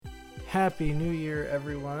Happy New Year,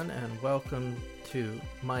 everyone, and welcome to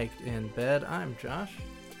Mic'd in Bed. I'm Josh.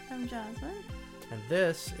 I'm Jasmine. And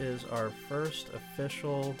this is our first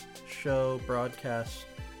official show, broadcast,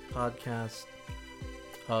 podcast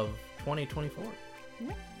of 2024.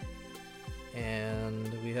 Yeah.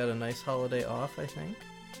 And we had a nice holiday off, I think.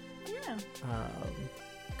 Yeah.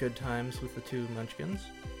 Good times with the two munchkins.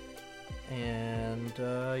 And,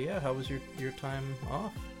 how was your time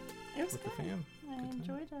off? It was with good. The fam? I Good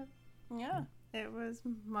enjoyed it. Yeah, it was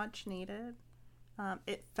much needed.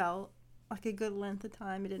 It felt like a good length of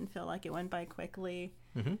time. It didn't feel like it went by quickly.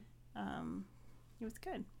 Mm-hmm. It was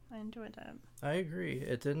good. I enjoyed it. I agree.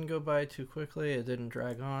 It didn't go by too quickly. It didn't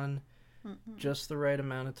drag on. Mm-mm. Just the right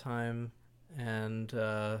amount of time. And,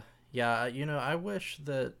 I wish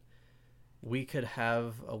that we could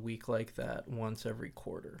have a week like that once every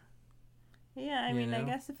quarter. Yeah, I mean, I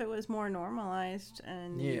guess if it was more normalized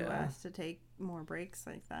and you Yeah. asked to take more breaks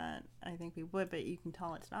like that, I think we would, but you can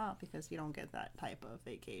tell it's not because you don't get that type of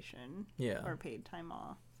vacation or paid time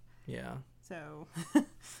off. Yeah. So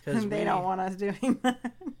Because they don't want us doing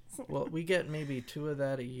that. Well, we get maybe 2 of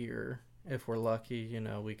that a year. If we're lucky,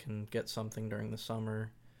 we can get something during the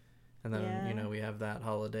summer. And then, we have that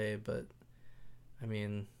holiday. But, I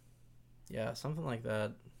mean, something like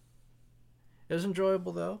that. It was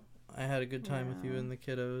enjoyable, though. I had a good time with you and the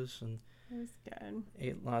kiddos, and it was good.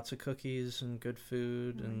 Ate lots of cookies and good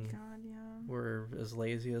food, and we're as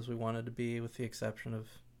lazy as we wanted to be, with the exception of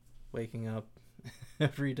waking up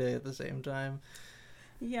every day at the same time.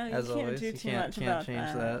 Yeah, you as can't always, do too much about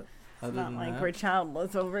change that. It's not like we're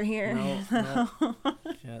childless over here. No.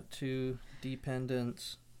 Got 2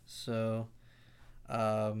 dependents, so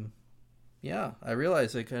I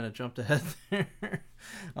realized I kind of jumped ahead there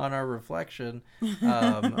on our reflection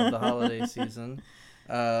of the holiday season.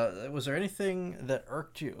 Was there anything that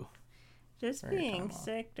irked you? Just being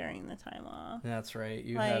sick during the time off. That's right.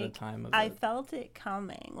 You had a time of it. I felt it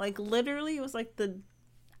coming. Like, literally, it was like the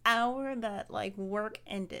hour that, like, work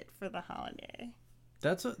ended for the holiday.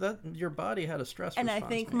 Your body had a stress response. And I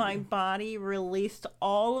think my body released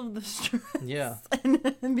all of the stress. Yeah.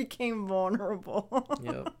 And became vulnerable.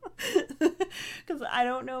 Yep. Because I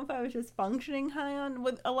don't know if I was just functioning high on.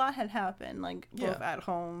 A lot had happened, like, both at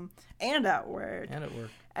home and at work. And at work.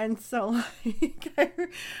 And so, like,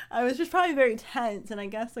 I was just probably very tense. And I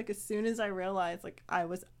guess, like, as soon as I realized, like, I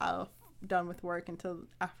was done with work until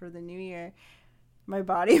after the new year, my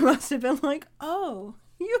body must have been like, oh,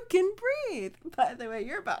 you can breathe. By the way,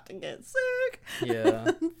 you're about to get sick.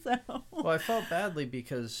 Yeah. So. Well, I felt badly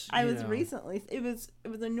because I was recently. It was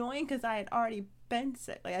annoying because I had already been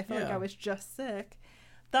sick. Like, I felt like I was just sick.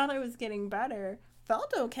 Thought I was getting better.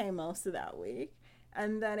 Felt okay most of that week.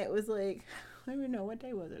 And then it was like, I don't even know, what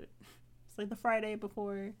day was it? It's like the Friday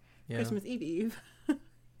before Christmas Eve.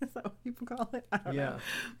 Is that what people call it? I don't know.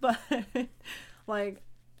 But like,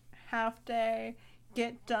 half day,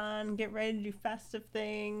 get done, get ready to do festive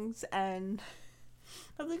things, and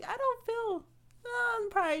I was like, I don't feel, I'm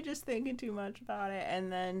probably just thinking too much about it. And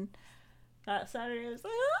then that Saturday, I was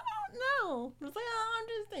like, I don't know. I was like, oh, I'm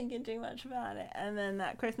just thinking too much about it. And then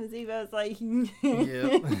that Christmas Eve, I was like,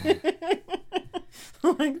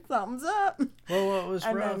 like, thumbs up. Well, what was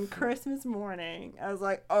and rough? And then Christmas morning, I was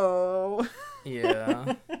like, oh.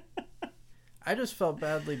 Yeah. I just felt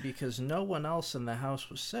badly because no one else in the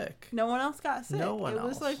house was sick. No one else got sick. No one else. It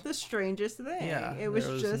was like the strangest thing. Yeah. It was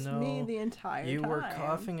just me the entire time. You were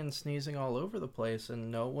coughing and sneezing all over the place,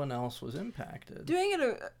 and no one else was impacted. Doing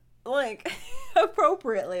it, like,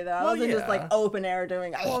 appropriately, though. I wasn't just, like, open air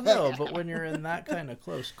doing it. Well, no, but when you're in that kind of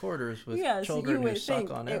close quarters with children who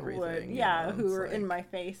suck on everything. Who are in my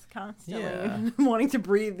face constantly, wanting to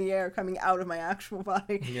breathe the air coming out of my actual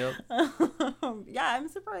body. Yep. I'm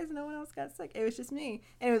surprised no one else got sick. It was just me.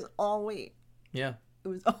 And it was all week. Yeah. It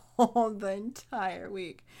was all the entire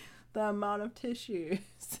week. The amount of tissues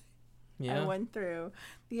I went through,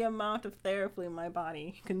 the amount of therapy my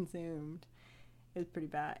body consumed. It was pretty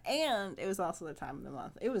bad. And it was also the time of the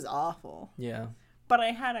month. It was awful. Yeah. But I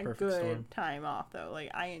had a good time off, though.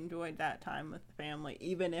 Like, I enjoyed that time with the family,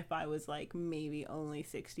 even if I was, like, maybe only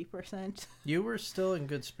 60%. You were still in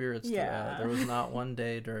good spirits throughout. There was not one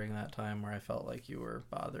day during that time where I felt like you were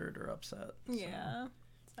bothered or upset. So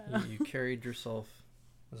you carried yourself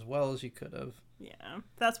as well as you could have. Yeah.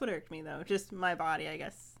 That's what irked me, though. Just my body, I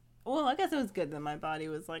guess. Well, I guess it was good that my body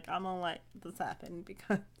was like, I'm gonna let this happen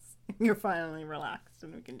because you're finally relaxed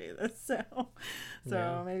and we can do this.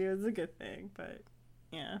 So maybe it was a good thing, but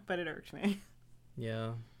it irked me.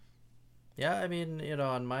 Yeah, I mean,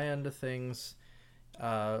 on my end of things,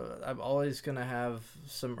 I'm always going to have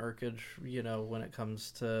some irkage, when it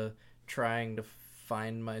comes to trying to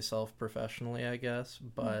find myself professionally, I guess.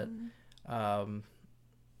 But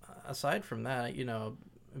aside from that, you know,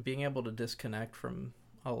 being able to disconnect from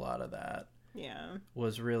a lot of that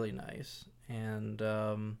was really nice, and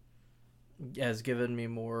has given me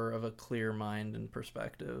more of a clear mind and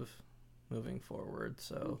perspective moving forward.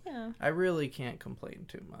 So I really can't complain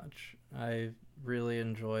too much. I really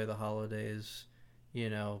enjoy the holidays, you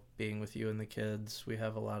know, being with you and the kids. We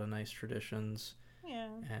have a lot of nice traditions,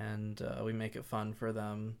 and we make it fun for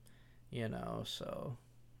them, you know. So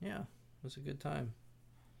yeah, it was a good time.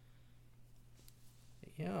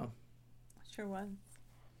 Yeah, sure was.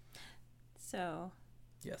 So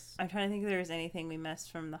yes, I'm trying to think if there's anything we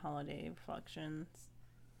missed from the holiday reflections.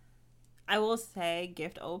 I will say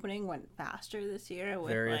gift opening went faster this year.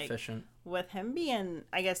 With, very efficient. With him being,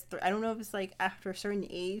 I guess, I don't know if it's like after a certain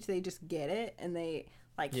age they just get it, and they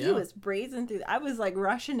like he was brazen through. I was like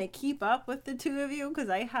rushing to keep up with the two of you because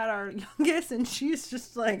I had our youngest, and she's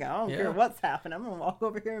just like, I don't care what's happening. I'm gonna walk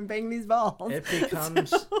over here and bang these balls. It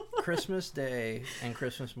becomes Christmas Day and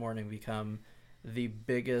Christmas morning become the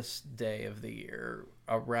biggest day of the year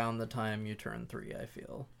around the time you turn 3, I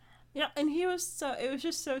feel. Yeah, and it was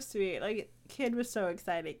just so sweet. Like, kid was so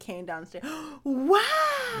excited, came downstairs. Wow!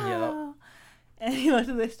 Yep. And he looked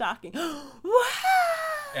at the stocking. Wow!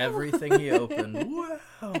 Everything he opened.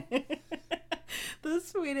 Wow! The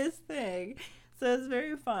sweetest thing. So it was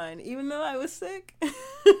very fun. Even though I was sick,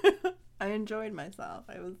 I enjoyed myself.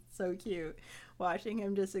 It was so cute watching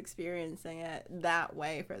him just experiencing it that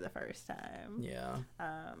way for the first time. Yeah.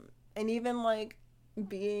 And even, like,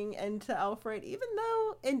 being into Alfred, even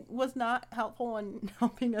though it was not helpful in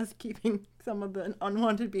helping us keeping some of the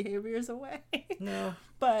unwanted behaviors away. No.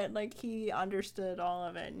 But, like, he understood all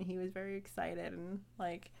of it, and he was very excited, and,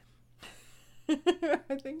 like,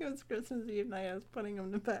 I think it was Christmas Eve night, I was putting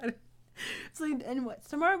him to bed. It's like, and what's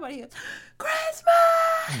tomorrow, buddy? He goes, Christmas!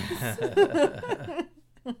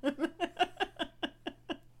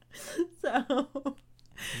 So...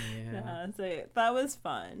 so that was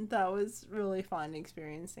fun. That was really fun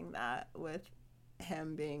experiencing that with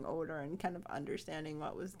him being older and kind of understanding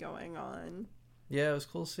what was going on. Yeah, it was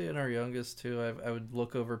cool seeing our youngest too. I would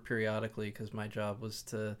look over periodically because my job was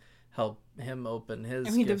to help him open his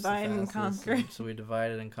and we gifts divided and conquered. So we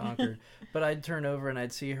divided and conquered. But I'd turn over and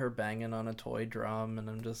I'd see her banging on a toy drum, and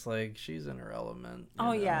I'm just like, she's in her element. Oh,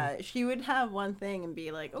 know? Yeah. She would have one thing and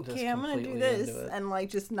be like, okay, I'm going to do this. And, like,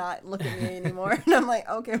 just not look at me anymore. And I'm like,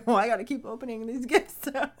 okay, well, I got to keep opening these gifts.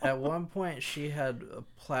 So. At one point, she had a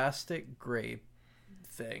plastic grape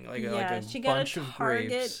thing, like she a got bunch a of Target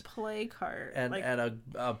grapes play cart. And, like, and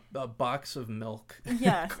a box of milk.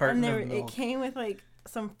 Yes, and it came with, like,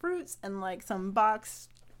 some fruits and, like, some box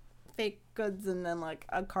fake goods and then, like,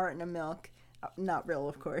 a carton of milk. Not real,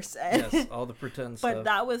 of course. Yes, all the pretend stuff. But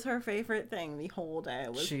that was her favorite thing the whole day.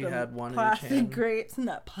 Was she the had one plastic in each hand, grapes and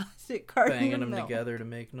that plastic carton banging of them milk. together to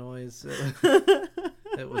make noise.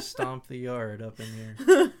 It was stomp the yard up in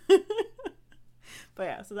here. But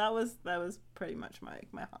yeah, so that was pretty much my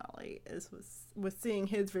highlight was seeing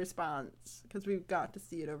his response, because we got to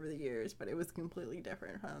see it over the years, but it was completely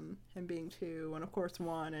different from him being 2 and of course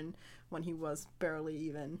 1, and when he was barely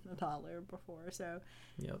even a toddler before. So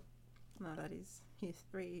yep. Now that he's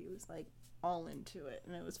 3, he was like all into it,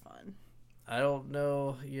 and it was fun. I don't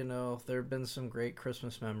know, there have been some great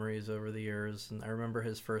Christmas memories over the years, and I remember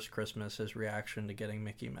his first Christmas, his reaction to getting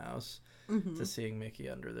Mickey Mouse, to seeing Mickey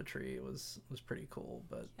under the tree was pretty cool.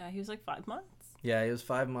 But yeah, he was like 5 months. Yeah, he was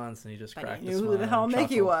 5 months, and he just cracked a smile. Knew who the hell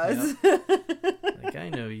Mickey was. Yep. Like, I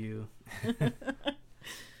know you.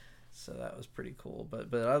 So that was pretty cool.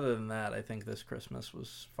 But other than that, I think this Christmas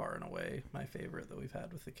was far and away my favorite that we've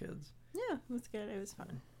had with the kids. Yeah, it was good. It was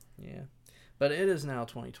fun. Yeah. But it is now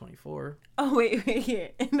 2024. Oh, wait.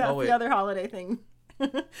 And that's the other holiday thing.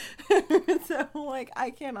 So, like, I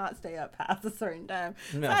cannot stay up past a certain time.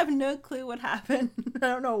 No. So I have no clue what happened. I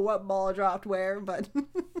don't know what ball dropped where, but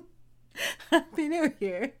Happy New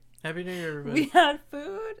Year. Happy New Year, everybody. We had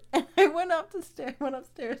food, and I went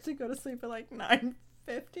upstairs to go to sleep at like 9:50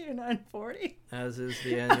 or 9:40. As is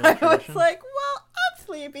the annual tradition. I was like, well, I'm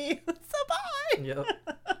sleepy, so bye. Yep.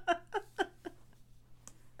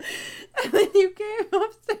 And then you came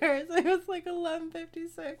upstairs. It was like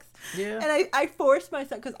 11:56. Yeah. And I forced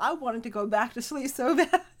myself because I wanted to go back to sleep so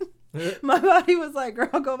bad. My body was like,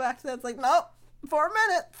 girl, go back to that. It's like, nope, 4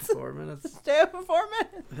 minutes. 4 minutes. Stay up for 4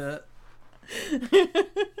 minutes.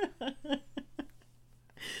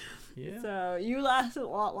 Yeah. So you lasted a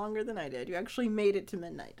lot longer than I did. You actually made it to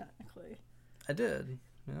midnight, technically. I did.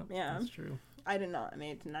 Yep, yeah. That's true. I did not. I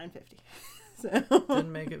made it to 9:50. So.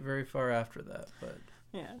 Didn't make it very far after that, but...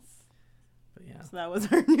 Yes. But yeah. So that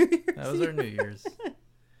was our New Year's. That was our New Year's.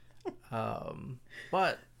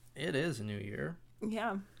 But it is a new year.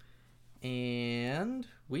 Yeah. And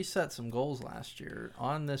we set some goals last year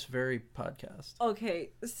on this very podcast.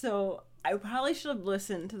 Okay, so I probably should have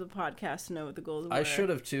listened to the podcast to know what the goals were. I should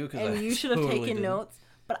have too, and you should have taken notes.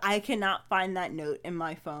 But I cannot find that note in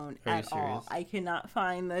my phone at all. I cannot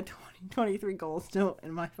find the 2023 goals note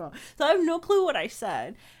in my phone. So I have no clue what I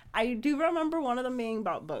said. I do remember one of them being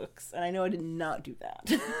about books, and I know I did not do that.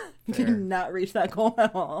 Did not reach that goal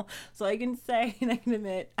at all. So I can say and I can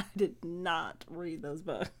admit I did not read those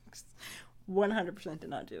books. 100% did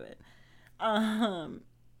not do it. And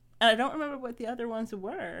I don't remember what the other ones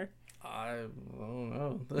were. I don't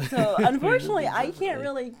know. So unfortunately, I can't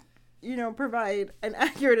really, provide an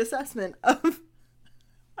accurate assessment of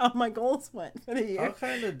how my goals went for the year. I'll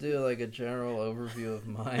kind of do like a general overview of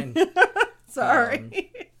mine.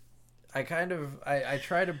 Sorry. I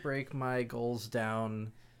try to break my goals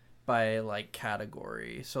down by like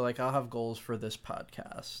category. So like I'll have goals for this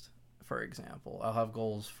podcast, for example. I'll have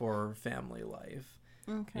goals for family life.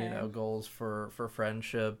 Okay. Goals for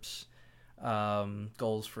friendships,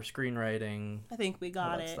 goals for screenwriting. I think we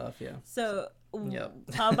got it. Stuff, yeah. So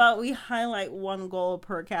how about we highlight one goal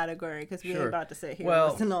per category, because we ain't about to sit here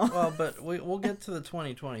and listen all. Well, but we'll get to the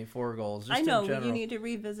 2024 goals. Just I know, in general. You need to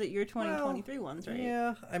revisit your 2023 ones, right?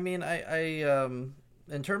 Yeah, I mean, I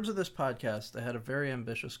in terms of this podcast, I had a very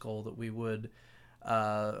ambitious goal that we would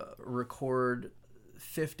record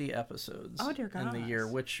 50 episodes in the year,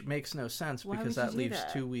 which makes no sense because that leaves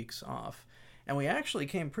 2 weeks off. And we actually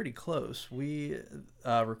came pretty close. We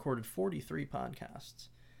recorded 43 podcasts.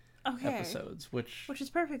 Episodes, which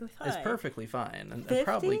is perfectly fine. It's perfectly fine, and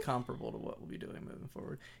probably comparable to what we'll be doing moving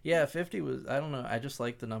forward. Yeah, 50 was, I don't know, I just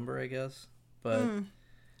like the number, I guess. But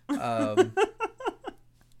but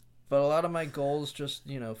a lot of my goals, just,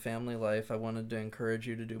 family life, I wanted to encourage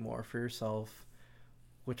you to do more for yourself,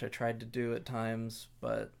 which I tried to do at times,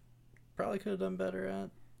 but probably could have done better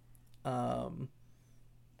at.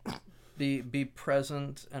 Be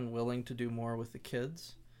present and willing to do more with the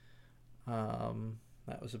kids.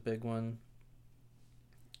 That was a big one.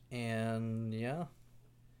 And yeah,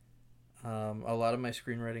 a lot of my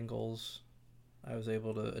screenwriting goals I was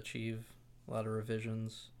able to achieve. A lot of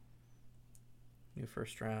revisions, new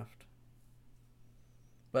first draft.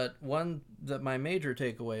 But one that my major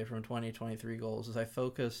takeaway from 2023 goals is I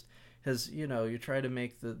focused, because you try to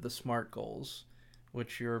make the SMART goals,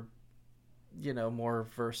 which you're more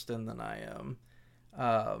versed in than I am.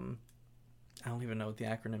 I don't even know what the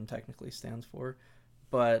acronym technically stands for.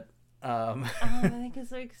 But I think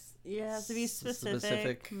it's like, it has to be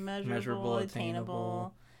specific, measurable,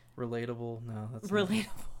 attainable, relatable. No, that's relatable.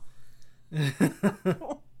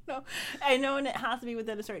 No, I know, and it has to be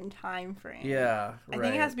within a certain time frame. Yeah, I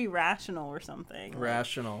think it has to be rational or something.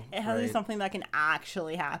 Rational. It has to be something that can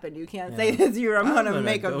actually happen. You can't say this year I'm gonna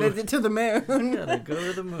make a visit to the moon. I'm gonna go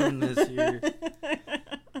to the moon this year.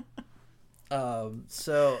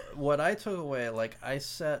 So what I took away, like, I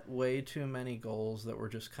set way too many goals that were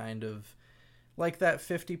just kind of like that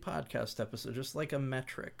 50 podcast episode, just like a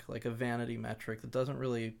metric, like a vanity metric that doesn't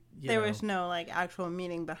really, there was no like actual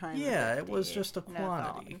meaning behind it. Yeah, it was just a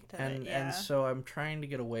quantity. And so I'm trying to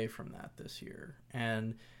get away from that this year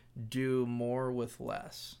and do more with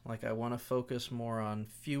less. Like, I want to focus more on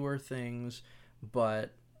fewer things,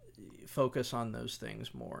 but focus on those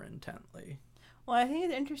things more intently. Well, I think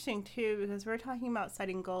it's interesting, too, because we're talking about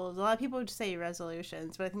setting goals. A lot of people would say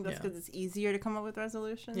resolutions, but I think that's because it's easier to come up with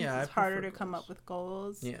resolutions. Yeah, it's harder to come up with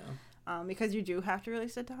goals. Yeah. Because you do have to really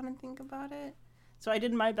sit down and think about it. So I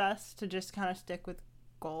did my best to just kind of stick with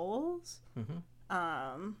goals.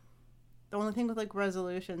 Mm-hmm. The only thing with, like,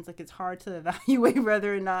 resolutions, like, it's hard to evaluate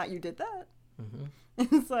whether or not you did that.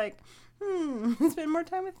 Mm-hmm. It's like, spend more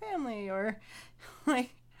time with family, or,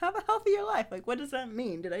 like, have a healthier life. Like, what does that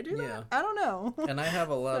mean? Did I do that? I don't know. And I have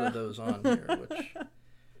a lot of those on here, which,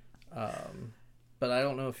 but I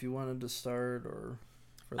don't know if you wanted to start or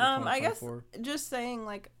for the 2024. I guess just saying,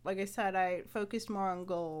 like I said, I focused more on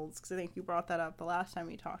goals, because I think you brought that up the last time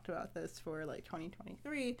we talked about this for, like,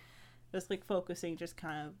 2023, just, like, focusing just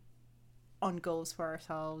kind of on goals for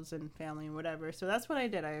ourselves and family and whatever. So that's what I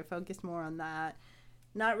did. I focused more on that.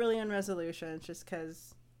 Not really on resolutions, just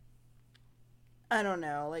because, I don't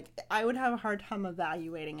know, like, I would have a hard time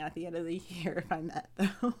evaluating at the end of the year if I met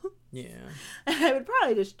those. Yeah. I would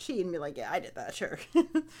probably just cheat and be like, yeah, I did that, sure.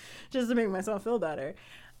 Just to make myself feel better.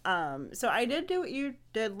 So I did do what you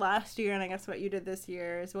did last year, and I guess what you did this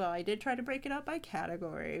year as well. I did try to break it up by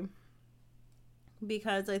category,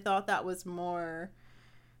 because I thought that was more,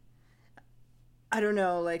 I don't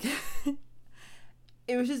know, like,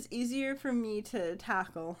 it was just easier for me to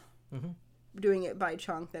tackle doing it by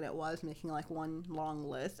chunk than it was making like one long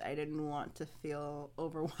list. I didn't want to feel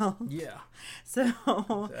overwhelmed. Yeah. So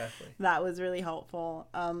exactly. That was really helpful.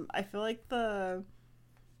 I feel like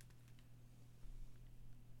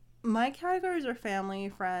my categories are family,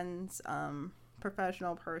 friends,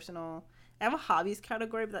 professional, personal. I have a hobbies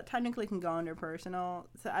category, but that technically can go under personal.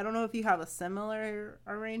 So I don't know if you have a similar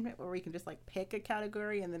arrangement where we can just like pick a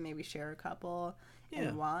category and then maybe share a couple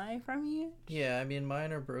and why from you. Yeah, I mean,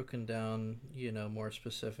 mine are broken down, more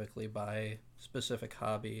specifically by specific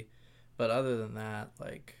hobby. But other than that,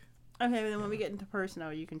 like... Okay, then when we get into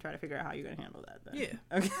personal, you can try to figure out how you're going to handle that then.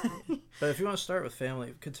 Yeah. Okay. But if you want to start with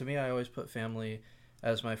family, to me, I always put family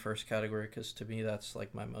as my first category because to me that's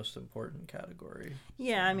like my most important category.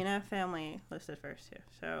 Yeah, I mean I have family listed first too.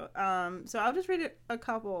 So I'll just read a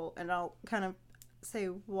couple and I'll kind of say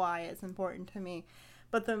why it's important to me.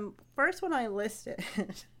 But the first one I listed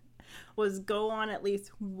was go on at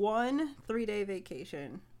least 1 3-day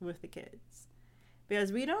vacation with the kids.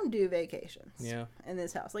 Because we don't do vacations in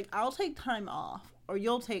this house. Like I'll take time off or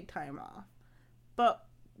you'll take time off. But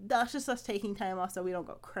that's just us taking time off so we don't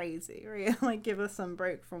go crazy, right? Like give us some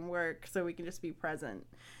break from work so we can just be present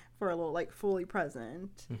for a little, like fully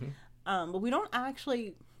present. But we don't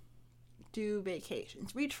actually do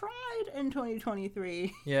vacations. We tried in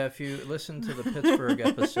 2023. Yeah, if you listen to the Pittsburgh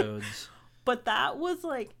episodes. But that was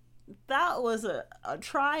a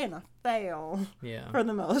try and a fail for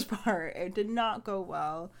the most part. It did not go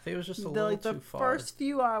well. It was just a little too far. The first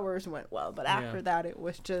few hours went well, but after that it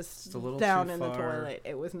was just down in the toilet.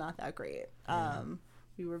 It was not that great.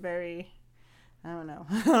 We were very, I don't know.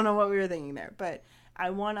 I don't know what we were thinking there, but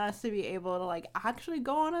I want us to be able to like actually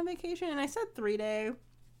go on a vacation. And I said 3-day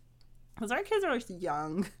because our kids are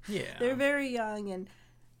young. Yeah. They're very young and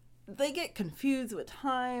they get confused with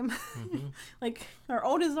time. Like our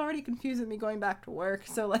oldest is already confused with me going back to work,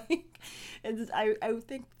 so like I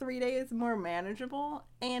think 3 days is more manageable.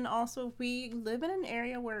 And also we live in an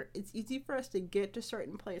area where it's easy for us to get to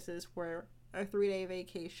certain places where a 3-day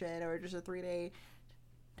vacation or just a 3-day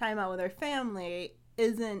time out with our family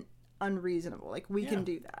isn't unreasonable. Like we can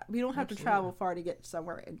do that. We don't have to travel far to get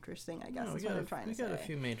somewhere interesting, I guess. That's what I'm trying to say. We got a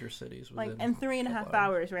few major cities like, and 3.5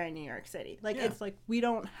 hours we're in New York City. Like it's like we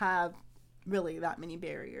don't have really that many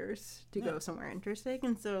barriers to go somewhere interesting.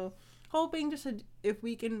 And so hoping just if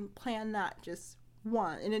we can plan that just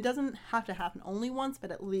once, and it doesn't have to happen only once, but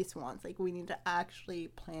at least once. Like we need to actually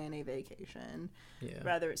plan a vacation,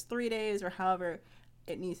 whether it's 3 days or however.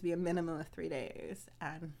 It needs to be a minimum of 3 days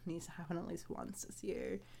and needs to happen at least once this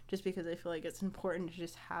year, just because I feel like it's important to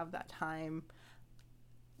just have that time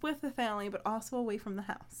with the family, but also away from the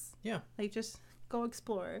house. Yeah. Like just go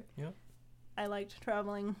explore. Yeah. I liked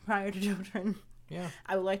traveling prior to children. Yeah.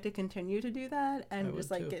 I would like to continue to do that and just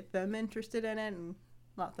like get them interested in it and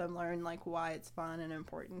let them learn like why it's fun and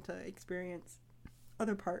important to experience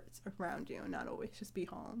other parts around you and not always just be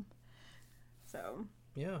home. So...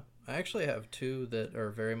 Yeah, I actually have 2 that are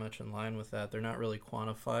very much in line with that. They're not really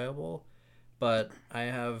quantifiable, but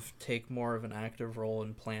I take more of an active role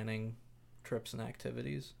in planning trips and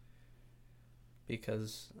activities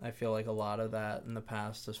because I feel like a lot of that in the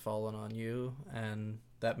past has fallen on you, and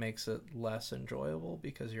that makes it less enjoyable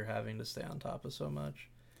because you're having to stay on top of so much.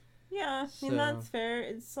 Yeah, I mean, that's fair.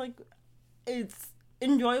 It's like, it's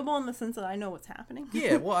enjoyable in the sense that I know what's happening.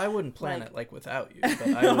 Yeah, well, I wouldn't plan it like without you. But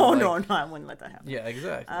I no, I wouldn't let that happen. Yeah,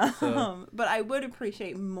 exactly. But I would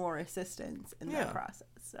appreciate more assistance in that process.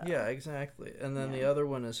 So. Yeah, exactly. And then the other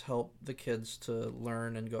one is help the kids to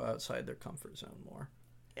learn and go outside their comfort zone more.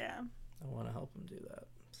 Yeah. I want to help them do that.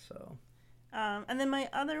 So. And then my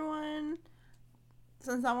other one,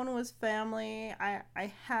 since that one was family,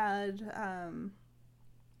 I had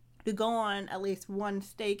to go on at least one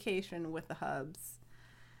staycation with the Hubs.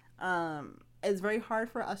 It's very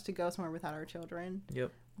hard for us to go somewhere without our children.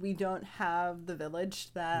 Yep. We don't have the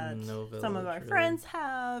village that some of our friends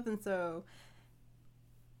have, and so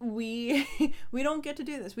we don't get to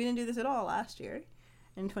do this. We didn't do this at all last year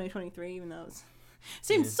in 2023, even though it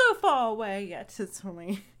seems so far away yet. It's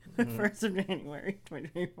only the 1st of January,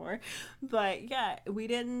 2024. But yeah, we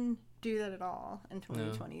didn't do that at all in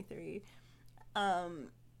 2023. No.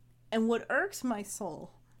 And what irks my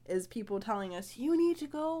soul is people telling us, you need to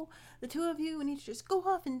go, the 2 of you need to just go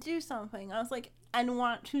off and do something. I was like, and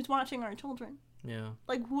who's watching our children? Yeah.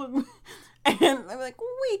 Like, what? And I'm like,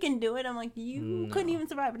 we can do it. I'm like, you couldn't even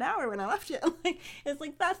survive an hour when I left you. Like, it's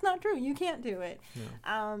like, that's not true. You can't do it.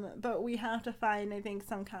 No. But we have to find, I think,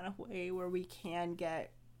 some kind of way where we can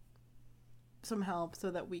get some help so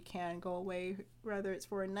that we can go away, whether it's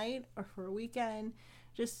for a night or for a weekend.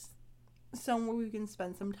 Just somewhere we can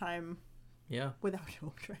spend some time Yeah. without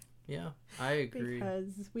children. Yeah, I agree.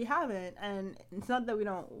 Because we haven't, and it's not that we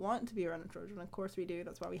don't want to be around our children. Of course we do.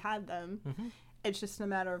 That's why we had them. Mm-hmm. It's just a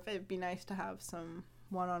matter of it'd be nice to have some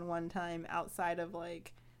one-on-one time outside of,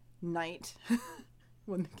 like, night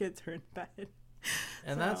when the kids are in bed.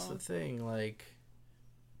 And that's the thing, like,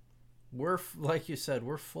 like you said,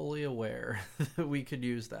 we're fully aware that we could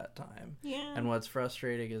use that time. Yeah. And what's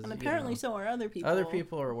frustrating is, and apparently so are other people. Other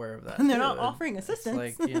people are aware of that. And they're not offering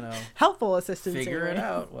assistance. It's like, helpful assistance. Figure it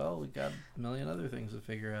out. Well, we've got a million other things to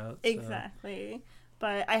figure out. So. Exactly.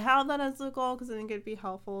 But I have that as a goal because I think it'd be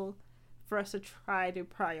helpful for us to try to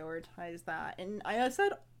prioritize that. And I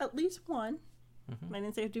said at least one. Mm-hmm. I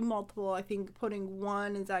didn't say do multiple. I think putting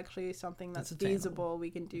one is actually something that's feasible. We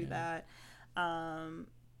can do that.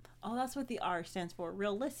 That's what the R stands for.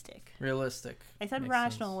 Realistic. Realistic. I said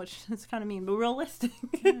rational, which is kind of mean, but realistic.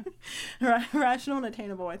 Yeah. Rational and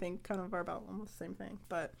attainable, I think, kind of are about almost the same thing.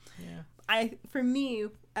 But for me,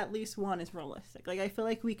 at least one is realistic. Like, I feel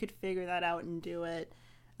like we could figure that out and do it.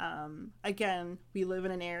 Again, we live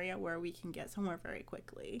in an area where we can get somewhere very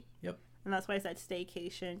quickly. Yep. And that's why I said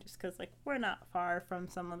staycation, just because, like, we're not far from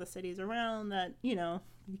some of the cities around that, you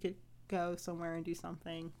could go somewhere and do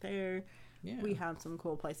something there. Yeah. We have some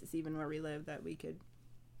cool places even where we live that we could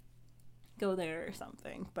go there or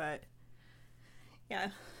something. But, yeah.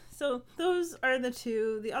 So those are the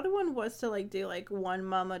two. The other one was to, like, do, like, one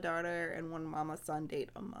mama-daughter and one mama-son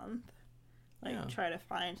date a month. Like, try to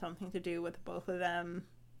find something to do with both of them.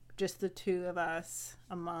 Just the two of us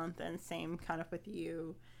a month, and same kind of with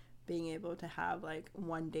you. Being able to have, like,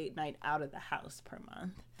 one date night out of the house per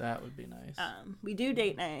month. That would be nice. We do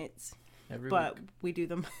date nights, but we do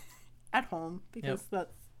them at home because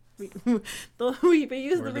that's we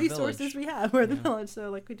use the resources we have. We're the village,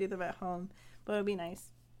 so, like, we do them at home. But it'd be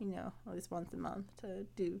nice, at least once a month to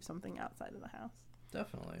do something outside of the house.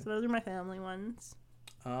 Definitely. So those are my family ones.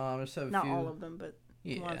 I just have not all of them, but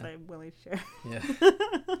the ones I'm willing to share. Yeah.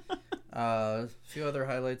 A few other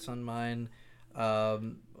highlights on mine.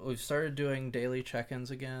 We've started doing daily check-ins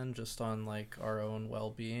again, just on, like, our own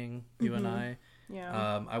well-being, you and I.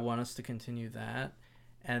 Yeah. I want us to continue that.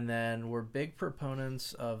 And then we're big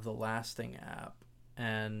proponents of the Lasting app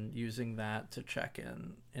and using that to check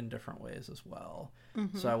in different ways as well.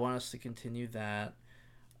 Mm-hmm. So I want us to continue that.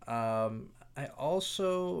 I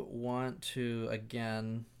also want to,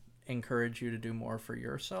 again, encourage you to do more for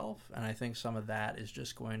yourself. And I think some of that is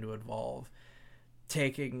just going to involve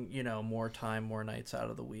taking, more time, more nights out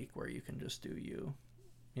of the week where you can just do you.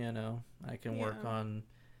 I can work on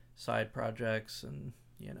side projects and,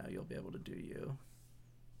 you'll be able to do you.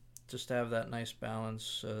 Just to have that nice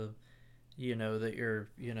balance of, that you're,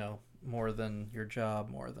 more than your job,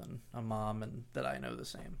 more than a mom, and that I know the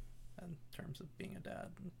same in terms of being a dad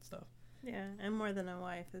and stuff. Yeah, and more than a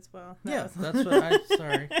wife as well. That's what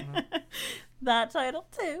sorry. That title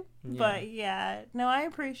too. Yeah. But no, I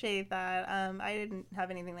appreciate that. I didn't have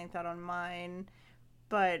anything like that on mine,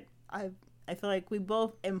 but I feel like we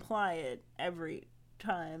both imply it every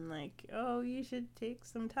time, like, oh, you should take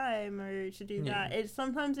some time or you should do that.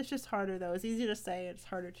 Sometimes it's just harder though. It's easy to say, it's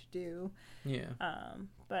harder to do. Yeah.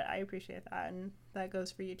 But I appreciate that, and that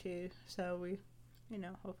goes for you too. So we,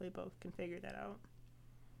 hopefully both can figure that out.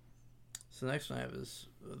 So the next one I have is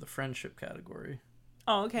the friendship category.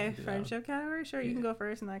 Oh, okay. Friendship category? Sure, you can go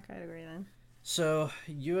first in that category then. So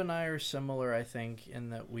you and I are similar, I think,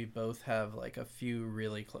 in that we both have, like, a few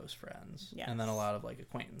really close friends. Yes. And then a lot of, like,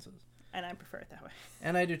 acquaintances. And I prefer it that way.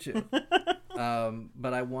 And I do too.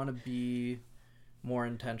 But I want to be more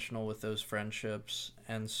intentional with those friendships.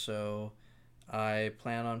 And so I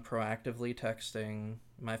plan on proactively texting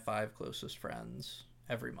my 5 closest friends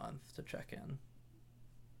every month to check in.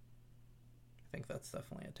 I think that's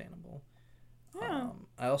definitely attainable. Yeah.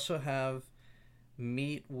 I also have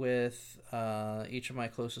meet with each of my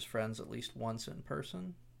closest friends at least once in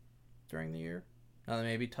person during the year. Now, that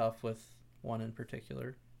may be tough with 2 in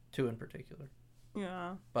particular.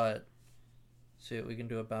 Yeah. But see what we can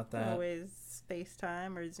do about that. Always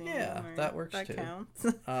FaceTime or Zoom. Yeah, that works too. That counts.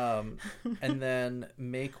 And then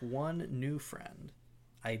make 1 new friend.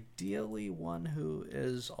 Ideally one who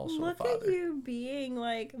is also a father. Look at you being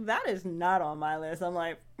like, that is not on my list. I'm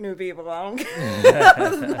like, new people, I don't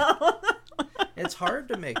care. It's hard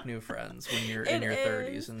to make new friends when you're in your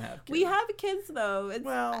 30s and have kids. We have kids, though.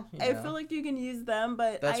 I feel like you can use them,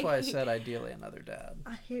 but that's why I said ideally another dad.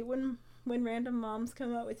 I hate when random moms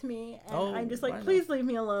come out with me, and I'm just like, please leave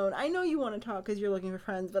me alone. I know you want to talk because you're looking for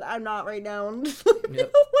friends, but I'm not right now. Just leave me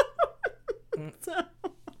alone.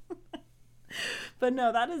 But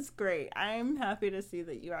no, that is great. I'm happy to see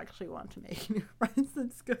that you actually want to make new friends.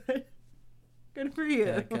 That's good. Good for you.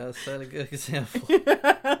 Yeah, gotta set a good example.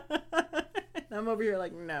 I'm over here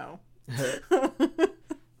like, no.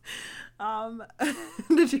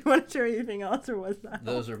 Did you want to share anything else, or was that?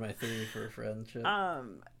 Those are my 3 for friendship.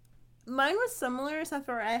 Mine was similar, except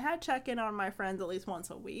for I had check-in on my friends at least once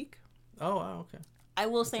a week. Oh, wow, okay. I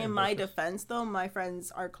will say in my defense, though, my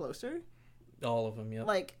friends are closer. All of them, yep.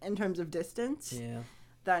 Like, in terms of distance. Yeah.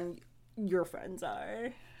 Than your friends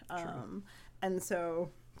are. And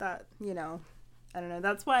so that, you know, I don't know.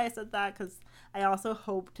 That's why I said that, because I also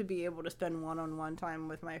hope to be able to spend one-on-one time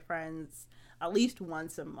with my friends at least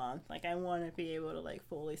once a month. Like, I want to be able to, like,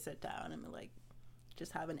 fully sit down and, like,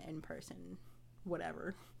 just have an in-person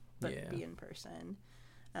whatever, but be in person.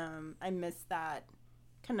 I miss that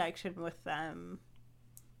connection with them.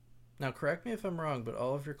 Now, correct me if I'm wrong, but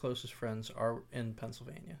all of your closest friends are in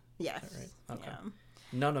Pennsylvania. Yes. Is that right? Okay. Yeah.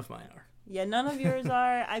 None of mine are. Yeah, none of yours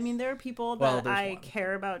are. I mean, there are people that I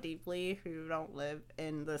care about deeply who don't live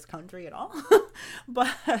in this country at all.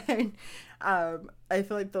 But I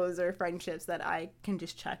feel like those are friendships that I can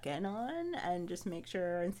just check in on and just make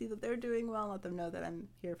sure and see that they're doing well. Let them know that I'm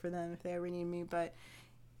here for them if they ever need me. But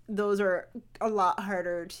those are a lot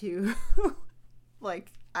harder to,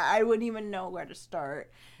 like, I wouldn't even know where to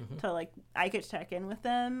start to, like, I could check in with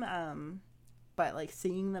them. But, like,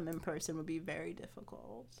 seeing them in person would be very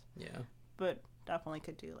difficult. Yeah. But definitely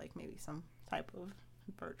could do, like, maybe some type of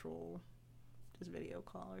virtual, just video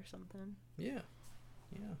call or something. Yeah.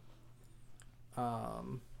 Yeah.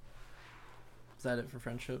 Is that it for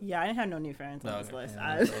friendship? Yeah, I have no new friends on this list.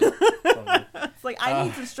 Yeah, it's like, I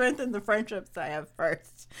need to strengthen the friendships I have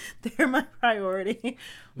first. They're my priority.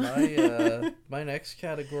 My next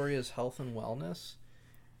category is health and wellness.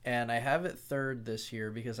 And I have it third this year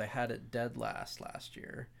because I had it dead last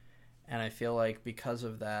year. And I feel like because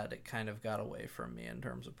of that, it kind of got away from me in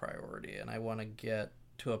terms of priority. And I want to get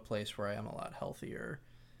to a place where I am a lot healthier.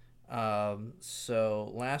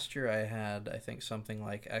 So last year I had, I think, something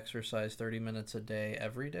like exercise 30 minutes a day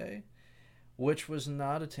every day, which was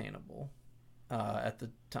not attainable at the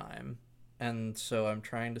time. And so I'm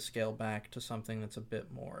trying to scale back to something that's a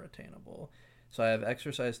bit more attainable. So I have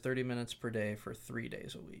exercise 30 minutes per day for 3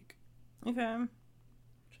 days a week. Okay.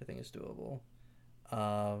 Which I think is doable.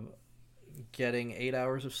 Getting 8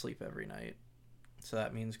 hours of sleep every night. So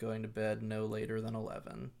that means going to bed no later than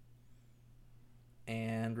 11.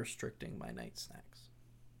 And restricting my night snacks.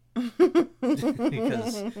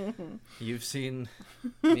 Because you've seen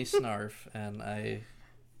me snarf, and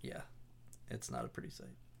it's not a pretty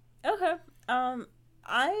sight. Okay.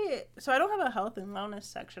 So I don't have a health and wellness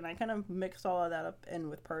section. I kind of mix all of that up in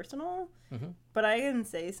with personal, but I can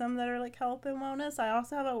say some that are like health and wellness. I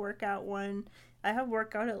also have a workout one. I have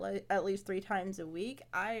workout at least 3 times a week.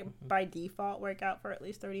 I by default work out for at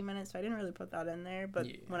least 30 minutes, so I didn't really put that in there. But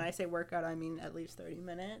when I say workout, I mean at least 30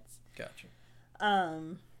 minutes. Gotcha.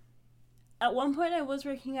 At one point I was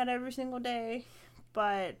working out every single day,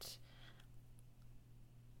 but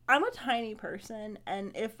I'm a tiny person,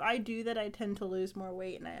 and if I do that, I tend to lose more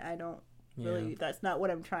weight, and I don't really, that's not what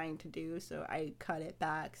I'm trying to do, so I cut it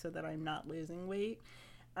back so that I'm not losing weight.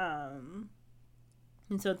 And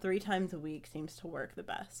so 3 times a week seems to work the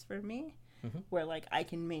best for me, where, like, I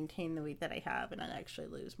can maintain the weight that I have and I actually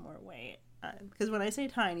lose more weight. Because when I say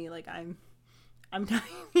tiny, like, I'm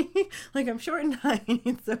tiny, like, I'm short and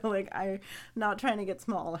tiny, so, like, I'm not trying to get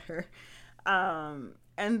smaller. And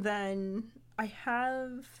then I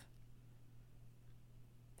have...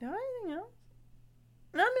 Do I have anything else?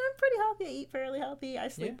 No, I mean, I'm pretty healthy. I eat fairly healthy. I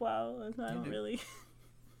sleep well. So I don't really...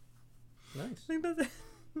 Nice. I think that's it.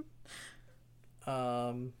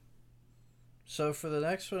 So for the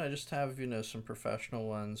next one, I just have, some professional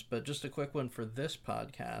ones, but just a quick one for this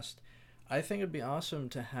podcast. I think it'd be awesome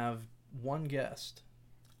to have one guest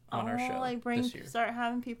on our show this year. Start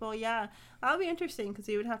having people, that would be interesting because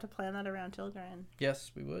you would have to plan that around children.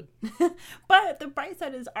 Yes, we would. But the bright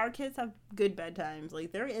side is our kids have good bedtimes.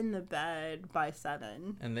 Like, they're in the bed by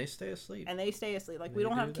 7. And they stay asleep. Like, we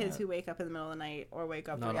don't have kids who wake up in the middle of the night or wake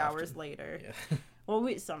up not 3 hours later. Yeah. Well,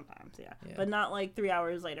 sometimes, yeah. But not, like, 3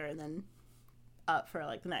 hours later and then up for,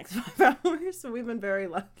 like, the next 5 hours. So we've been very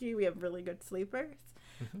lucky. We have really good sleepers.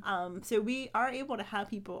 So we are able to have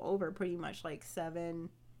people over pretty much, like, 7...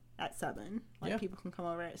 At 7, like people can come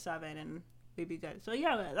over at 7 and we'd be good. So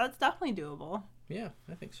that's definitely doable. Yeah,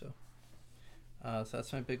 I think so. So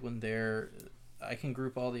that's my big one there. I can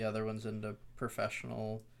group all the other ones into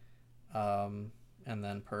professional, and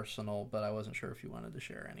then personal, but I wasn't sure if you wanted to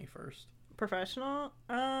share any first. Professional,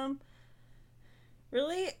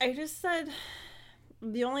 really, I just said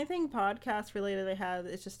The only thing podcast related I have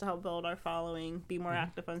is just to help build our following, be more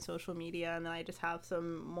active on social media, and then I just have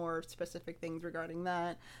some more specific things regarding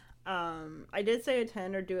that. I did say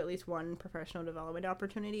attend or do at least one professional development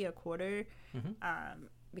opportunity a quarter.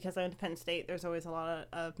 Because I went to Penn State, there's always a lot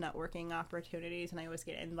of networking opportunities, and I always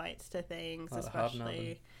get invites to things,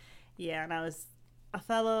 especially. Yeah, and I was a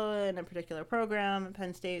fellow in a particular program at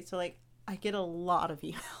Penn State, so like I get a lot of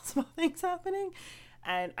emails about things happening,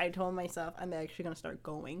 and I told myself I'm actually going to start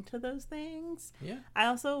going to those things. Yeah. I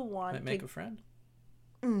also want to make a friend.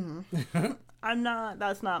 I'm not.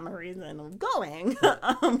 That's not my reason of going.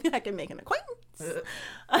 I can make an acquaintance,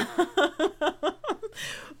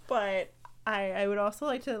 but. I would also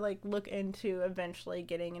like to like look into eventually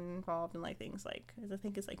getting involved in like things like I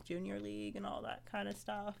think it's like junior league and all that kind of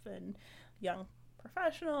stuff and young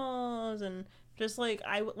professionals and just like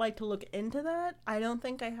I would like to look into that. I don't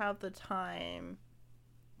think I have the time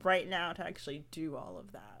right now to actually do all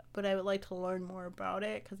of that, but I would like to learn more about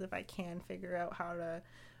it because if I can figure out how to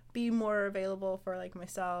be more available for like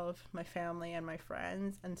myself, my family, and my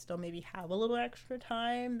friends and still maybe have a little extra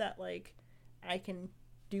time that like I can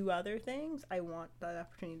do other things, I want that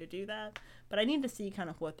opportunity to do that, but I need to see kind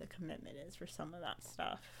of what the commitment is for some of that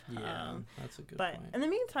stuff. Yeah, that's a good point. But in the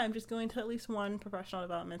meantime, just going to at least one professional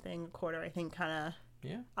development thing a quarter, I think kind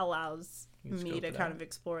of allows me to kind of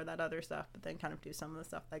explore that other stuff, but then kind of do some of the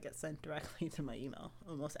stuff that gets sent directly to my email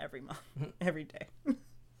almost every month, every day.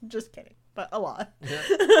 Just kidding, but a lot. Yeah.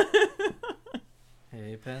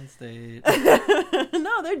 Hey, Penn State.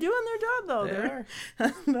 No, they're doing their job, though. They are.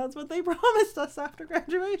 That's what they promised us after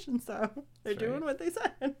graduation, so they're doing what they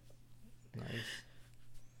said. Nice.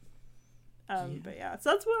 But yeah,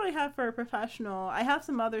 so that's what I have for a professional. I have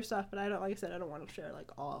some other stuff, but I don't, like I said, I don't want to share,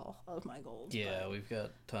 like, all of my goals. Yeah, we've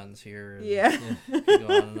got tons here. And, yeah. Go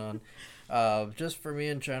on and on. Just for me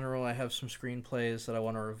in general, I have some screenplays that I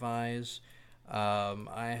want to revise.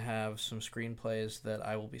 I have some screenplays that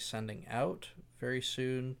I will be sending out very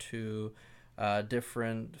soon to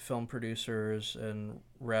different film producers and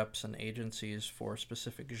reps and agencies for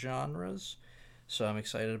specific genres. So I'm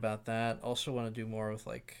excited about that. Also want to do more with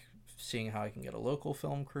like seeing how I can get a local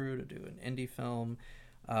film crew to do an indie film.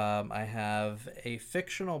 I have a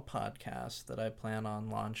fictional podcast that I plan on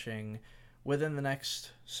launching within the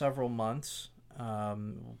next several months. It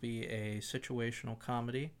will be a situational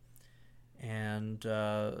comedy. And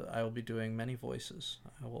I will be doing many voices.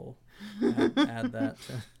 I will add that.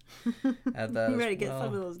 You ready to get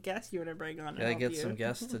some of those guests you want to bring on? Yeah, get some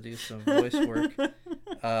guests to do some voice work.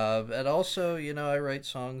 And also, I write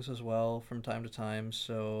songs as well from time to time.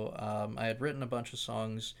 So I had written a bunch of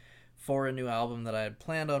songs for a new album that I had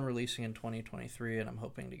planned on releasing in 2023, and I'm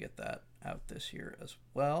hoping to get that out this year as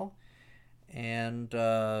well. And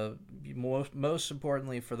most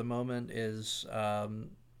importantly for the moment is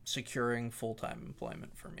securing full-time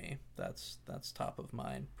employment for me. That's top of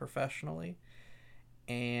mind professionally.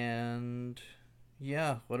 And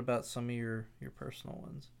yeah, what about some of your personal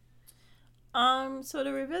ones? So to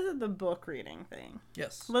revisit the book reading thing.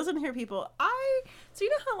 Yes. Listen here, people. So you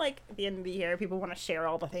know how like at the end of the year people want to share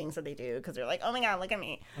all the things that they do because they're like, oh my god, look at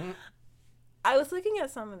me. I was looking at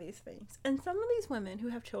some of these things, and some of these women who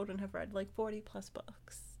have children have read like 40 plus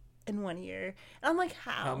books in 1 year. And I'm like,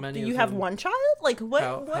 how many do you have one child? Like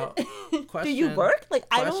what Question, do you work? Like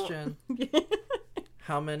question, I don't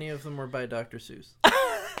how many of them were by Dr. Seuss?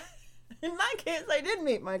 In my case, I did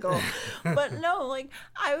meet my goal. But no, like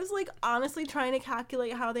I was like honestly trying to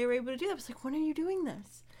calculate how they were able to do that. I was like, when are you doing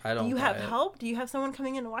this? I don't. Do you have help? Do you have someone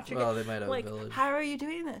coming in to watch your Well, they might have like, a village. How are you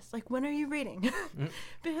doing this? Like, when are you reading?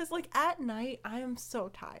 Because like at night I am so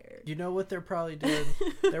tired. You know what they're probably doing?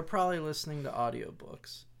 They're probably listening to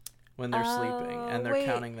audiobooks when they're sleeping, and they're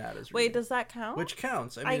counting that as reading. Wait, does that count? Which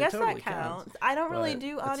counts. I mean, I guess it totally that counts. I don't really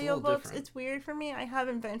do audiobooks. It's It's weird for me. I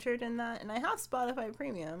haven't ventured in that, and I have Spotify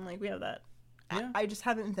Premium. Like we have that. Yeah. I just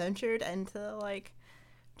haven't ventured into like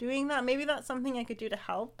doing that. Maybe that's something I could do to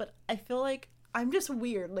help, but I feel like I'm just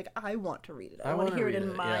weird. Like I want to read it. I want to hear it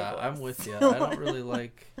in my voice. I'm with you. I don't really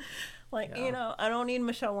like. Like, I don't need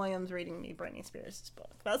Michelle Williams reading me Britney Spears'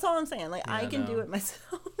 book. That's all I'm saying. Like, I can do it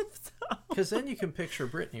myself. Because then you can picture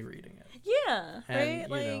Britney reading it. Yeah,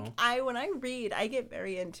 and, right? Like, when I read, I get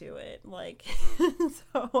very into it. Like,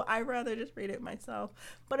 so I'd rather just read it myself.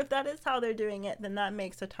 But if that is how they're doing it, then that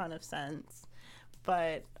makes a ton of sense.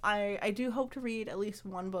 But I do hope to read at least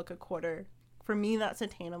one book a quarter. For me, that's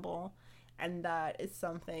attainable. And that is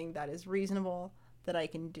something that is reasonable that I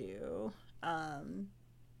can do.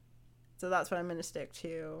 So that's what I'm going to stick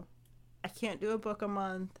to. I can't do a book a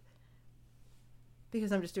month.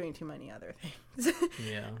 because I'm just doing too many other things.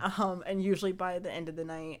 Yeah. And usually by the end of the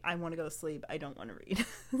night, I want to go to sleep. I don't want to read.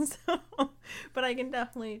 But I can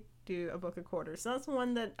definitely do a book a quarter. So that's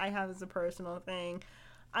one that I have as a personal thing.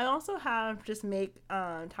 I also have just make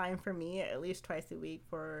time for me at least twice a week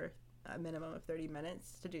for a minimum of 30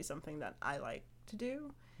 minutes to do something that I like to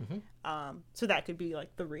do. Mm-hmm. So that could be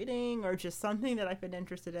like the reading or just something that I've been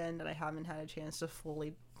interested in that I haven't had a chance to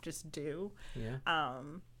fully just do. Yeah.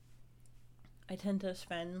 I tend to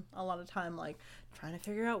spend a lot of time like trying to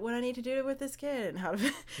figure out what I need to do with this kid and how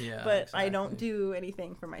to Yeah, but exactly. I don't do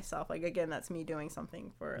anything for myself. Like again, that's me doing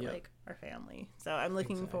something for like our family. So I'm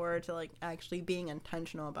looking forward to like actually being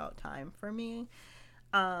intentional about time for me.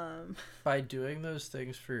 By doing those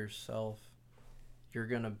things for yourself, you're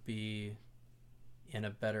gonna be in a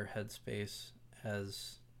better headspace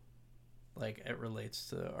as like it relates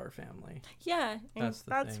to our family. Yeah, That's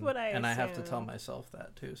thing. What I and assume. I have to tell myself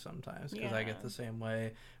that too sometimes, because I get the same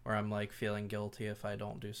way where I'm like feeling guilty if I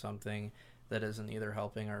don't do something that isn't either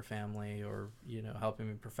helping our family or, you know, helping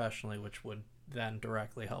me professionally, which would then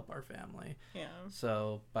directly help our family. Yeah.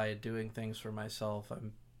 So by doing things for myself,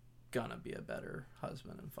 I'm gonna be a better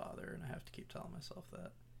husband and father, and I have to keep telling myself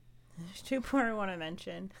that. There's two more I want to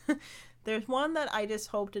mention. There's one that I just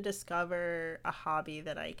hope to discover a hobby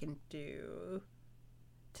that I can do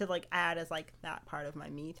to like add as like that part of my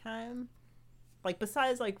me time. Like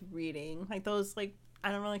besides like reading, like those like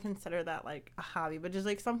I don't really consider that like a hobby, but just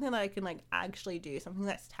like something that I can like actually do, something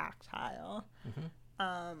that's tactile.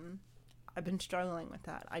 Mm-hmm. I've been struggling with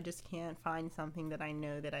that. I just can't find something that I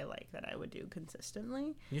know that I like that I would do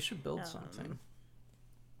consistently. You should build something.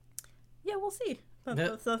 Yeah, we'll see.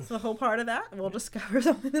 That's the whole part of that. We'll discover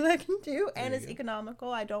something that I can do, and it's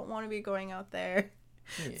economical. I don't want to be going out there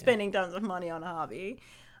spending tons of money on a hobby.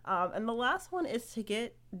 And the last one is to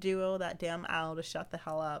get Duo, that damn owl, to shut the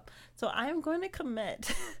hell up. So I'm going to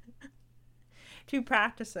commit to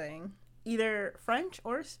practicing either French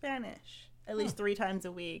or Spanish at least 3 times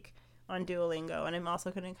a week on Duolingo, and I'm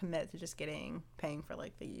also going to commit to just paying for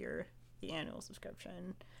like the annual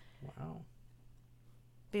subscription. Wow.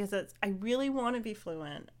 Because I really want to be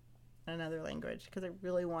fluent in another language, because I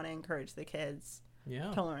really want to encourage the kids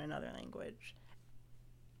to learn another language.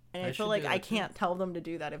 And I feel like I can't tell them to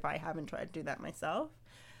do that if I haven't tried to do that myself.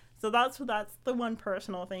 So that's the one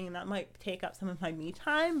personal thing that might take up some of my me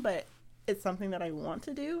time, but it's something that I want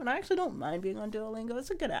to do. And I actually don't mind being on Duolingo.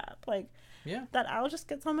 It's a good app. Like, that owl just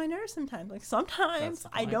gets on my nerves sometimes. Like, sometimes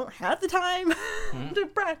I don't have the time to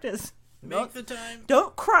practice. Make the time.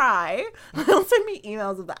 Don't cry. Don't send me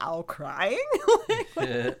emails of the owl crying.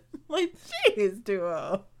 like, jeez,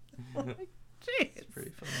 Duo. Like, jeez. It's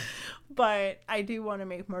pretty funny. But I do want to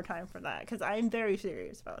make more time for that, because I'm very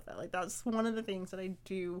serious about that. Like, that's one of the things that I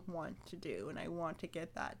do want to do, and I want to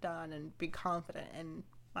get that done and be confident in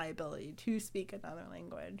my ability to speak another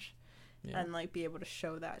language and, like, be able to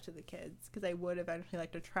show that to the kids, because I would eventually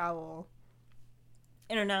like to travel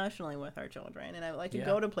internationally with our children, and I would like to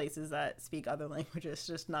go to places that speak other languages,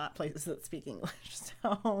 just not places that speak English.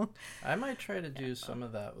 So I might try to do some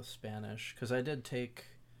of that with Spanish, because I did take,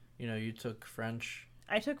 you took French.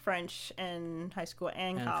 I took French in high school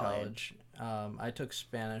and college. I took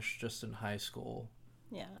Spanish just in high school.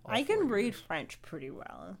 Yeah, I can read French pretty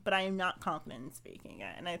well, but I am not confident in speaking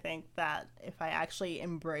it. And I think that if I actually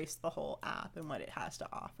embrace the whole app and what it has to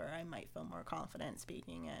offer, I might feel more confident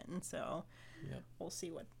speaking it. And so we'll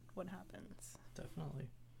see what happens. Definitely.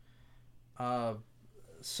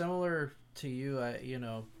 Similar to you,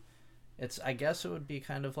 I guess it would be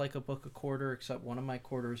kind of like a book a quarter, except one of my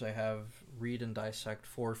quarters I have read and dissect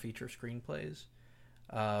 4 feature screenplays.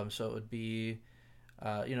 So it would be,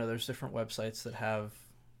 there's different websites that have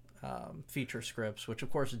feature scripts, which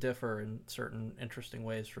of course differ in certain interesting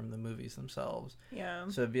ways from the movies themselves. Yeah.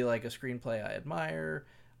 So it'd be like a screenplay I admire,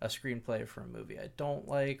 a screenplay for a movie I don't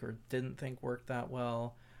like or didn't think worked that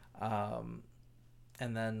well,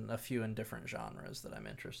 and then a few in different genres that I'm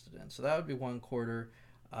interested in. So that would be one quarter.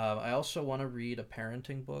 I also want to read a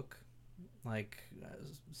parenting book, like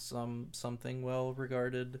something well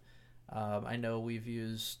regarded. I know we've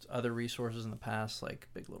used other resources in the past, like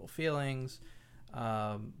Big Little Feelings,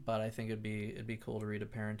 but I think it'd be cool to read a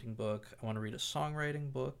parenting book. I want to read a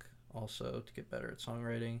songwriting book also to get better at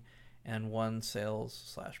songwriting, and one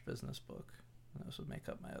sales/business book. Those would make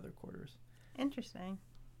up my other quarters. Interesting.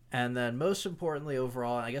 And then most importantly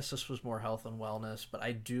overall, I guess this was more health and wellness, but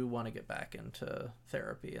I do want to get back into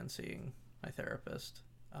therapy and seeing my therapist.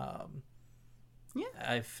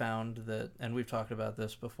 I've found that, and we've talked about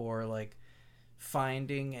this before, like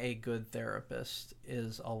finding a good therapist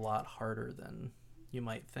is a lot harder than you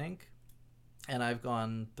might think. And I've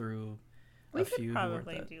gone through We could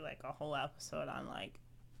probably do like a whole episode on like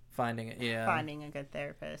finding a good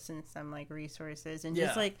therapist and some like resources and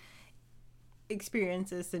just like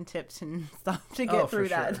experiences and tips and stuff to get through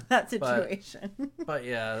that situation. But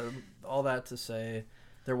yeah, all that to say,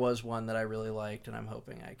 there was one that I really liked, and I'm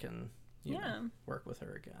hoping I can you know, work with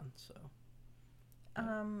her again. So,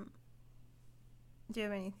 do you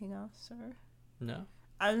have anything else, or no?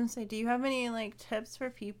 I was gonna say, do you have any like tips for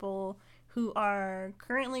people who are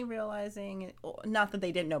currently realizing, not that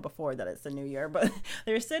they didn't know before that it's the new year, but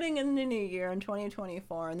they're sitting in the new year in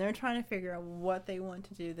 2024 and they're trying to figure out what they want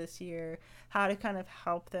to do this year, how to kind of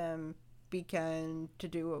help them begin to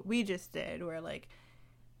do what we just did, where like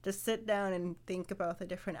just sit down and think about the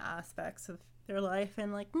different aspects of their life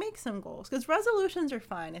and like make some goals, because resolutions are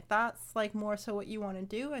fine. If that's like more so what you want to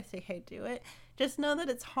do, I say, hey, do it. Just know that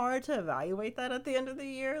it's hard to evaluate that at the end of the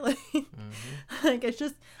year. Like, like it's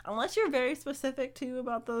just, unless you're very specific too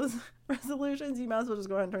about those resolutions, you might as well just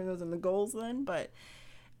go ahead and turn those into goals then. But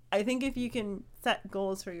I think if you can set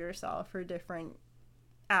goals for yourself for different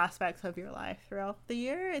aspects of your life throughout the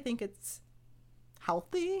year, I think it's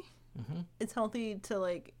healthy. It's healthy to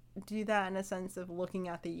like do that in a sense of looking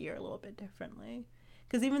at the year a little bit differently,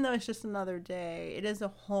 because even though it's just another day, it is a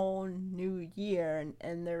whole new year,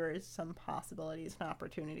 and there is some possibilities and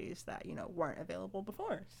opportunities that, you know, weren't available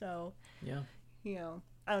before. So you know,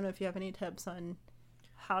 I don't know if you have any tips on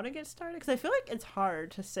how to get started, because I feel like it's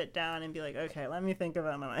hard to sit down and be like, okay, let me think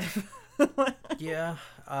about my life.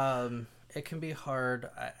 It can be hard.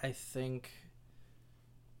 I think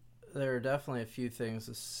there are definitely a few things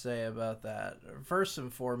to say about that. First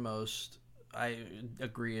and foremost, I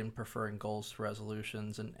agree in preferring goals to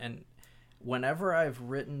resolutions. And whenever I've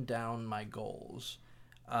written down my goals,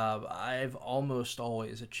 I've almost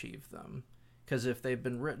always achieved them. Because if they've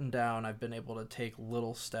been written down, I've been able to take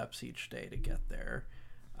little steps each day to get there.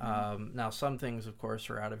 Now, some things, of course,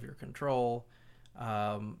 are out of your control.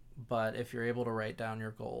 But if you're able to write down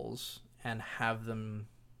your goals and have them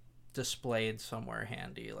displayed somewhere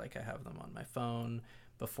handy, like I have them on my phone.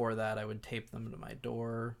 Before that, I would tape them to my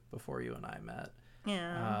door before you and I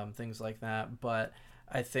met. Things like that. But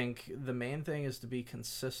I think the main thing is to be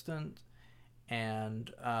consistent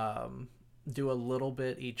and do a little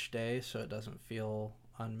bit each day so it doesn't feel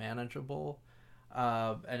unmanageable.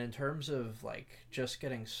 And in terms of like just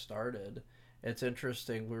getting started, it's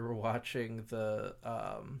interesting. We were watching the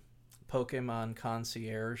Pokemon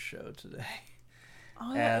Concierge show today.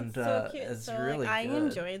 Oh, and so cute. It's so, really like, good. I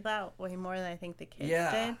enjoyed that way more than I think the kids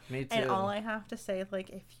did. Me too. And all I have to say, like,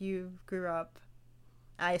 if you grew up,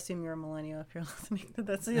 I assume you're a millennial if you're listening to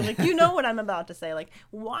this. So like, you know what I'm about to say. Like,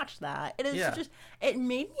 watch that. It is just, it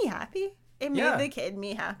made me happy. It made the kid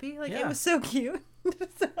me happy. Like, it was so cute.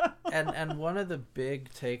 And one of the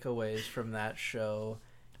big takeaways from that show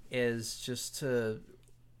is just to,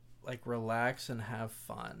 like, relax and have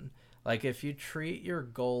fun. Like, if you treat your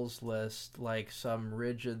goals list like some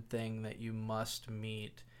rigid thing that you must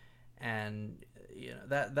meet, and, you know,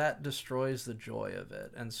 that destroys the joy of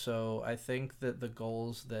it. And so I think that the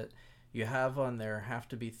goals that you have on there have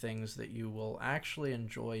to be things that you will actually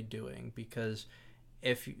enjoy doing, because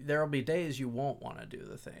there'll be days you won't want to do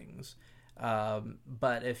the things.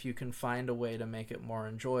 But if you can find a way to make it more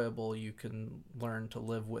enjoyable, you can learn to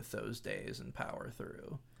live with those days and power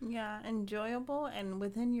through. Yeah, enjoyable and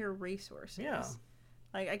within your resources. Yeah.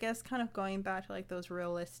 Like, I guess kind of going back to, like, those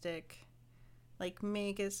realistic, like,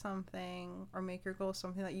 make it something, or make your goal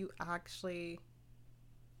something that you actually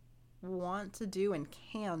want to do and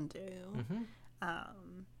can do.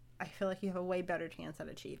 I feel like you have a way better chance at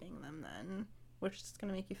achieving them then, which is going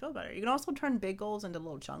to make you feel better. You can also turn big goals into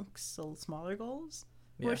little chunks, little smaller goals,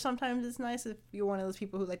 which sometimes is nice if you're one of those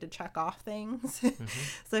people who like to check off things.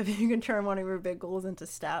 So if you can turn one of your big goals into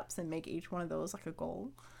steps and make each one of those like a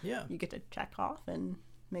goal, you get to check off and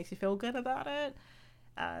makes you feel good about it.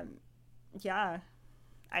 I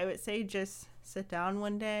would say just sit down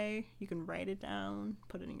one day. You can write it down,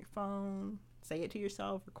 put it in your phone, say it to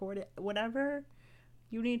yourself, record it, whatever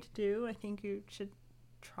you need to do. I think you should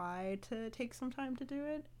try to take some time to do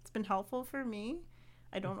it. It's been helpful for me.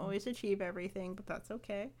 I don't always achieve everything, but that's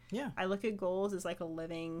okay. I look at goals as like a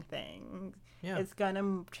living thing. It's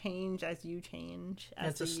gonna change as you change,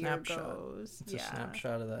 as the year goes. It's a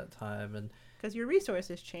snapshot of that time, and because your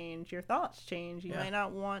resources change, your thoughts change. You might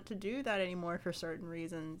not want to do that anymore for certain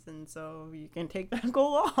reasons, and so you can take that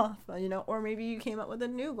goal off, you know, or maybe you came up with a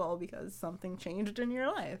new goal because something changed in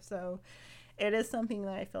your life. So it is something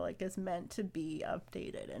that I feel like is meant to be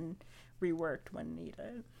updated and reworked when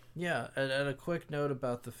needed. Yeah, and a quick note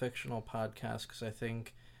about the fictional podcast, because I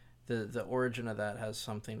think the origin of that has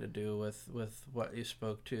something to do with what you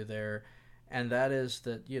spoke to there. And that is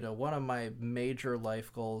that, one of my major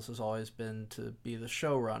life goals has always been to be the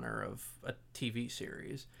showrunner of a TV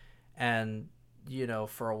series. And,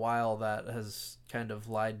 for a while that has kind of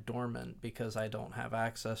lied dormant because I don't have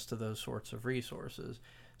access to those sorts of resources.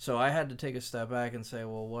 So I had to take a step back and say,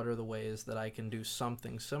 well, what are the ways that I can do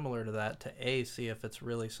something similar to that to A, see if it's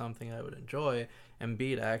really something I would enjoy, and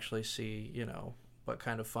B, to actually see, what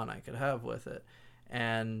kind of fun I could have with it.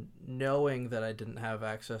 And knowing that I didn't have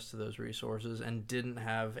access to those resources and didn't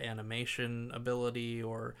have animation ability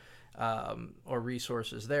or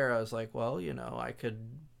resources there, I was like, well, I could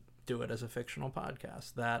do it as a fictional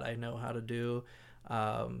podcast. That I know how to do.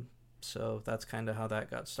 So that's kind of how that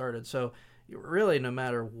got started. So really, no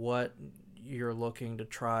matter what you're looking to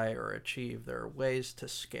try or achieve, there are ways to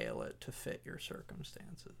scale it to fit your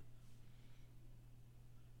circumstances.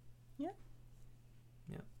 Yeah.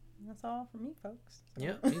 Yeah. That's all for me, folks. So.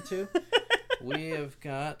 Yeah, me too. We have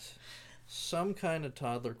got some kind of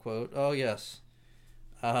toddler quote. Oh, yes.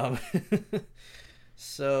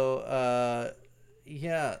 So,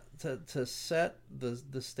 to set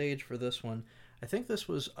the stage for this one, I think this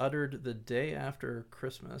was uttered the day after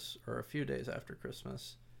Christmas, or a few days after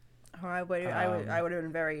Christmas. Oh, I would have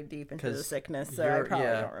been very deep into the sickness, so I probably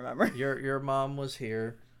don't remember. Your mom was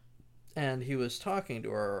here, and he was talking to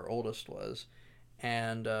her, our oldest was,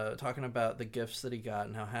 and talking about the gifts that he got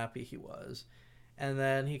and how happy he was. And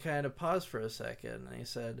then he kind of paused for a second, and he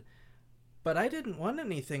said, "But I didn't want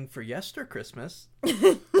anything for YesterChristmas."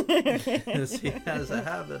 Because he has a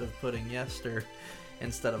habit of putting yester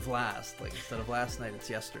instead of last. Like, instead of last night, it's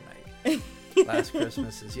yesternight. Last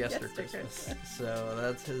Christmas is YesterChristmas. So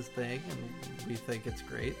that's his thing, and we think it's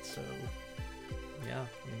great. So, yeah,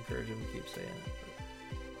 we encourage him to keep saying it.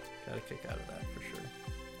 But got a kick out of that for sure.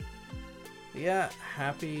 But yeah,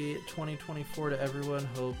 happy 2024 to everyone.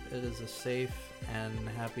 Hope it is a safe and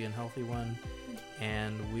happy and healthy one.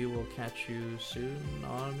 And we will catch you soon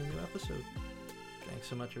on a new episode. Thanks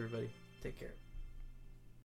so much, everybody. Take care.